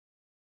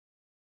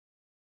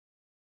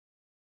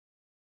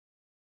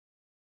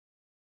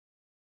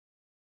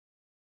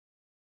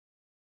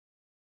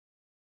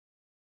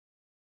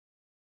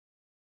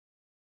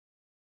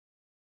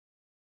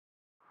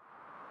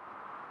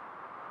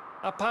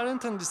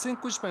Apparent and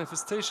distinguished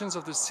manifestations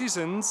of the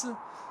seasons,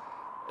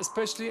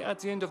 especially at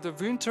the end of the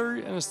winter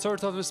and the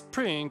start of the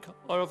spring,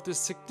 are of the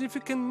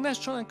significant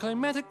natural and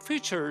climatic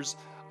features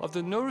of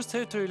the Novruz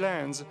territory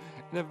lands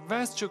in a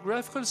vast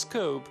geographical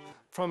scope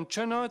from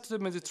China to the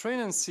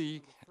Mediterranean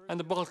Sea and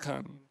the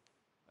Balkan.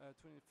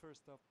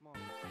 21st of March.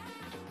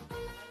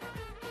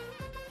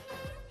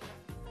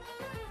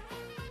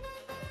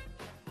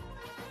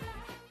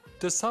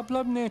 The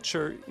sublime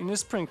nature in the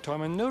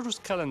springtime and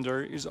Novruz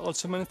calendar is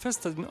also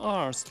manifested in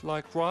arts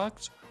like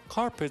rugs,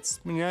 carpets,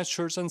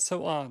 miniatures, and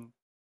so on.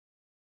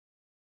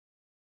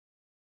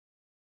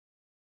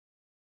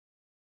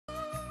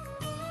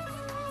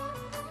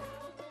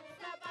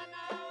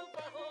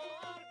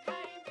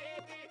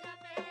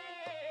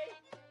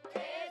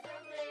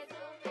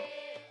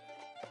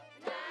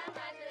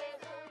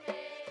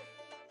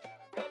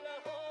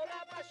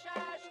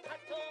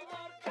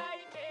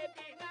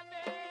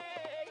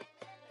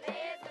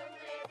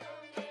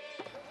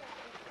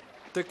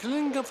 The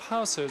cleaning of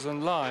houses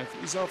and life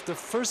is of the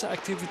first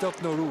activity of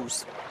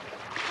Nouruz.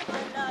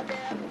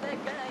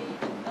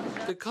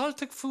 The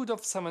Celtic food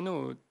of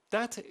Samanood,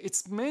 that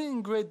its main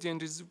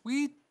ingredient is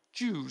wheat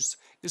juice,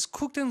 is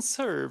cooked and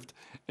served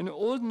in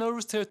all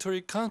Nouruz territory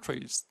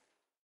countries.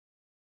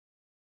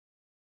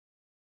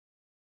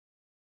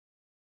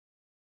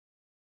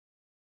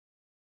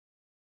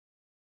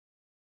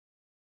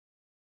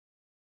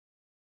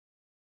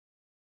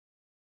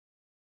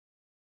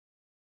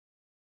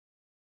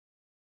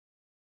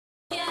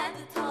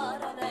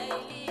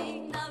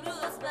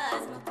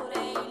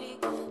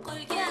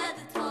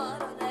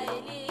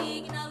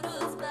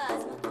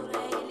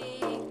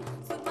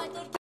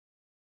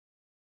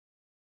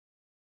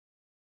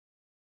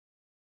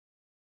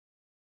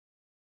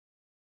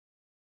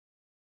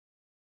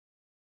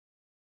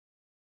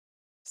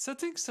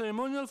 Setting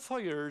ceremonial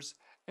fires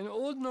in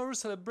all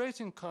Nouruz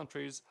celebrating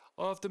countries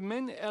are of the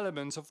main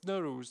elements of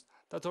Nouruz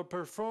that are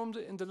performed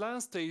in the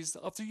last days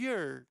of the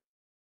year.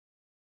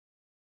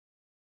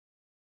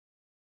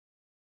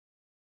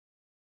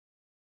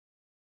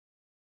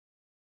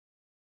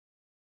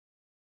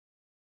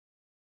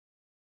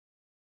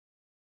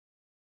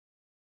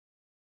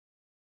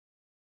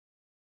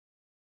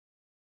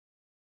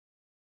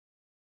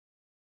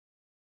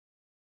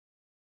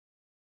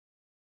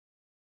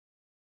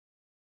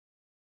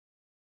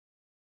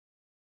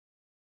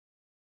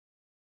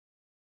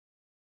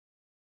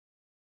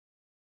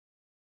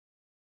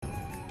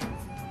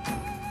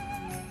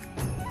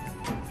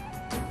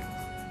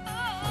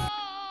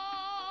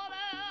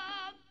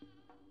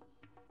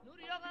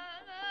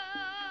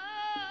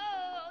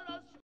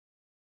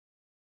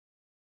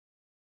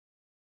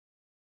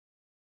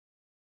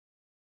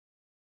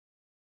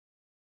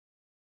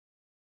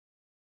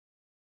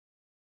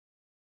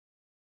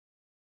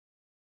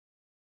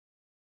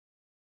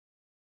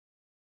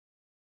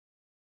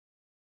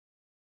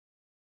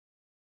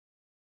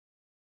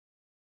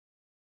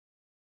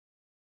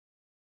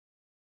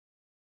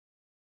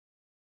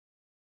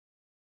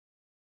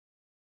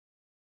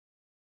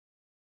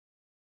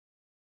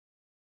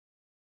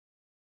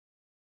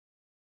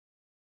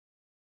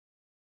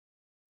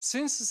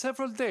 Since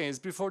several days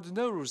before the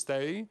Nouruz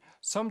Day,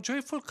 some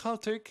joyful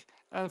Celtic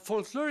and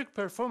folkloric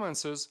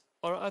performances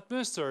are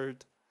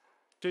administered.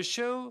 They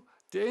show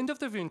the end of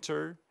the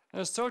winter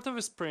and the start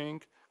of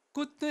spring,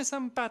 goodness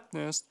and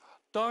badness,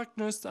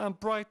 darkness and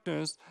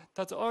brightness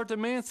that are the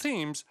main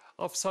themes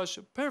of such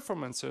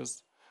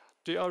performances.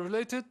 They are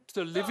related to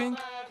the living,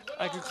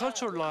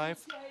 agricultural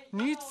life,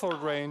 need for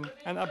rain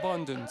and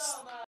abundance.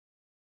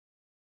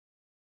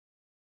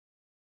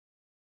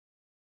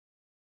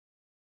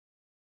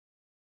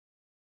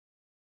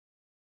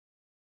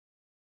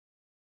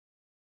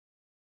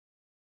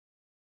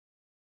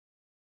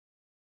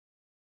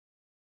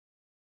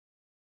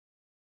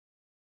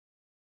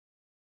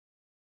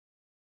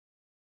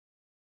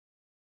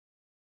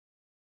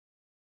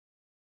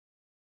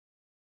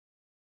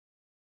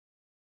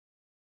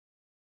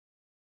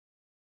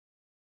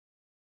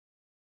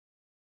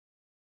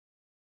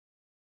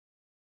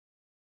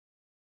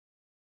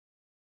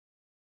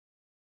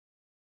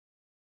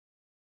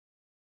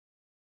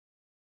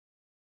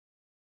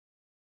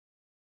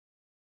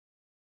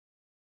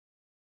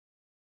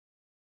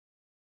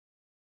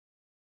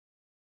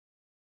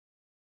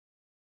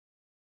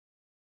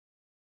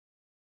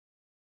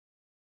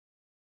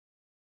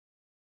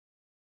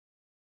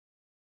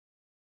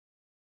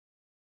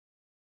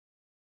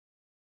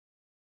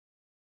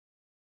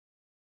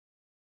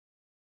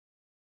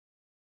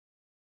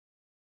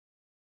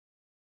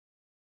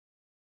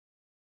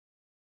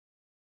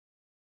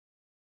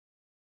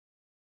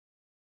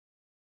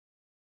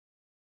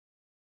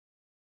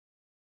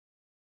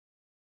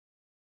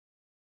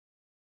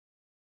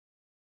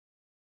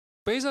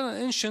 Based on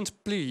an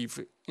ancient belief,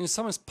 in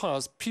some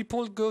spots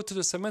people go to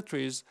the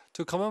cemeteries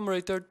to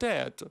commemorate their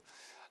dead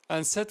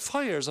and set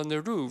fires on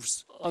their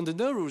roofs on the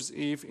Nowruz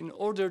Eve in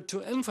order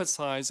to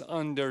emphasize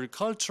on their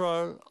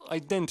cultural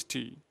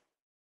identity.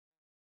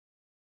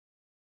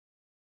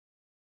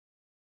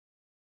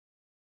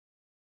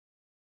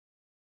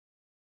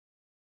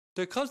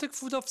 The Celtic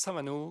food of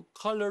Samanu,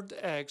 colored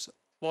eggs,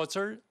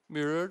 water,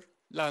 mirror,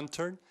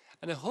 lantern,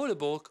 and a holy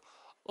book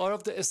are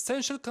of the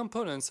essential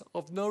components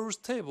of Nowrouz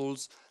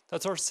tables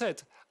that are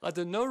set at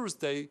the Novruz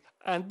day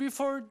and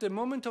before the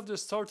moment of the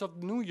start of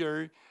the New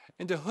Year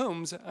in the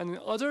homes and in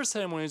other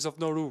ceremonies of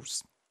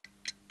Nowrouz.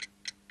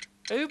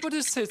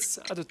 Everybody sits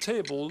at a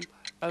table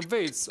and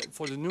waits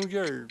for the New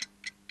Year.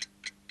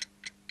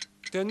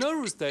 The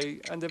Novruz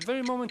day and the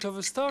very moment of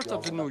the start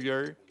of the New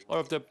Year are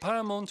of the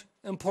paramount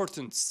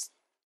importance.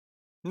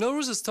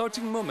 Nowruz's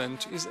starting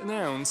moment is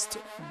announced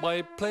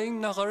by playing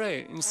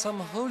nagare in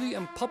some holy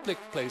and public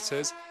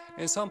places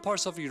in some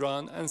parts of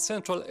Iran and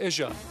Central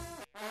Asia.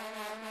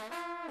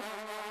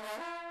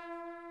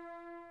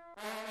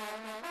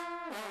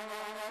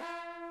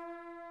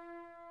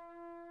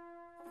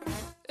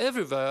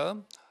 Everywhere,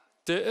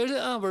 the early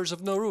hours of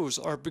Nowrouz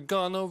are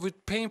begun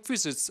with paying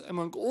visits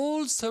among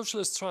all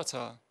social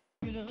strata.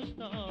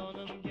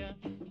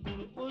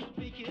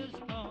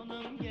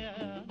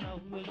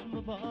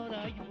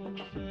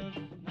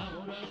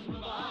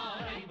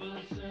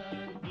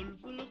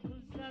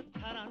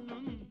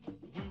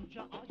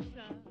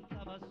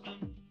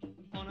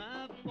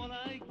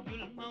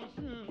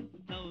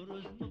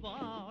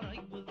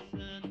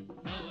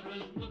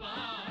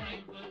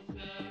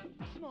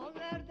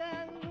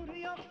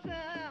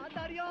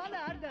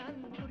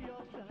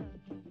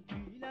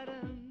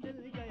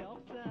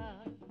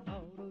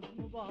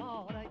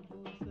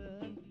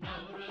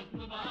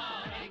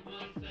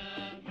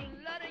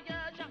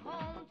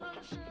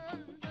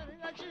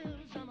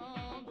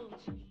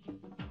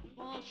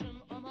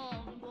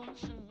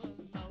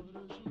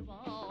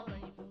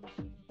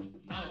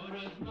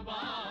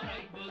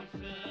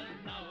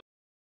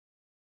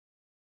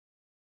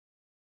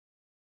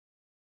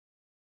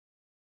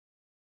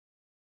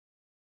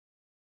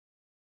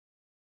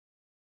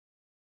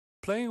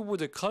 Playing with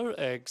the color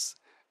eggs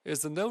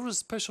is the Nowrouz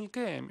special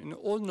game in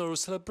all Nowrouz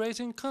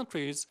celebrating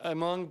countries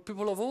among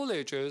people of all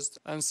ages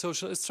and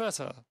social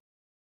strata.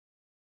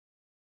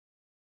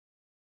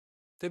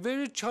 The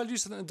very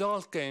childish and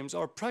adult games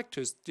are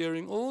practiced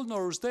during all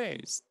Nowrouz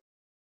days.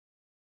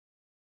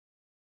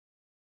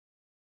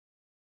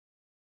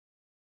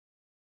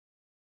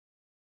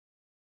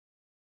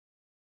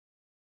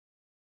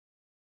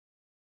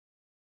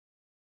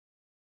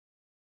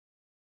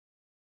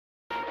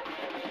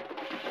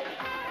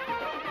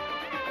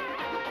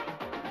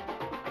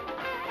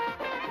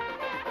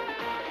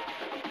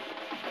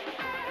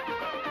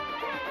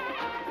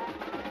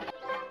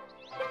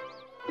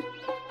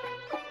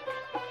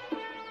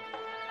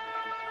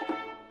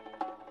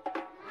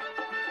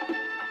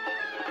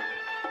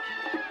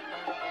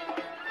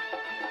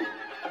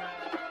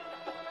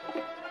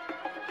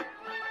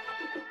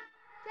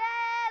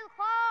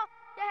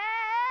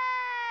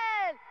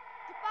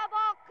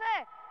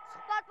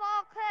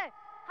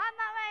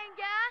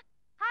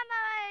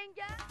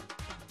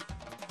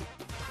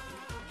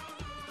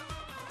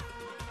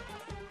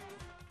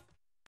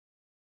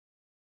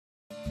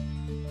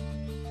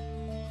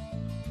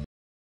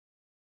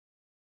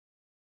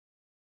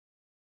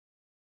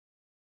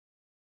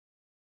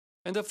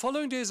 In the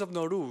following days of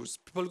Nowrouz,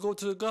 people go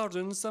to the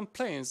gardens and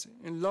plains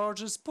in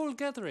large small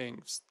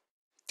gatherings.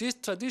 This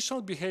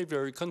traditional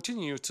behavior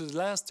continues to the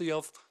last day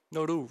of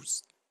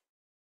Nowrouz.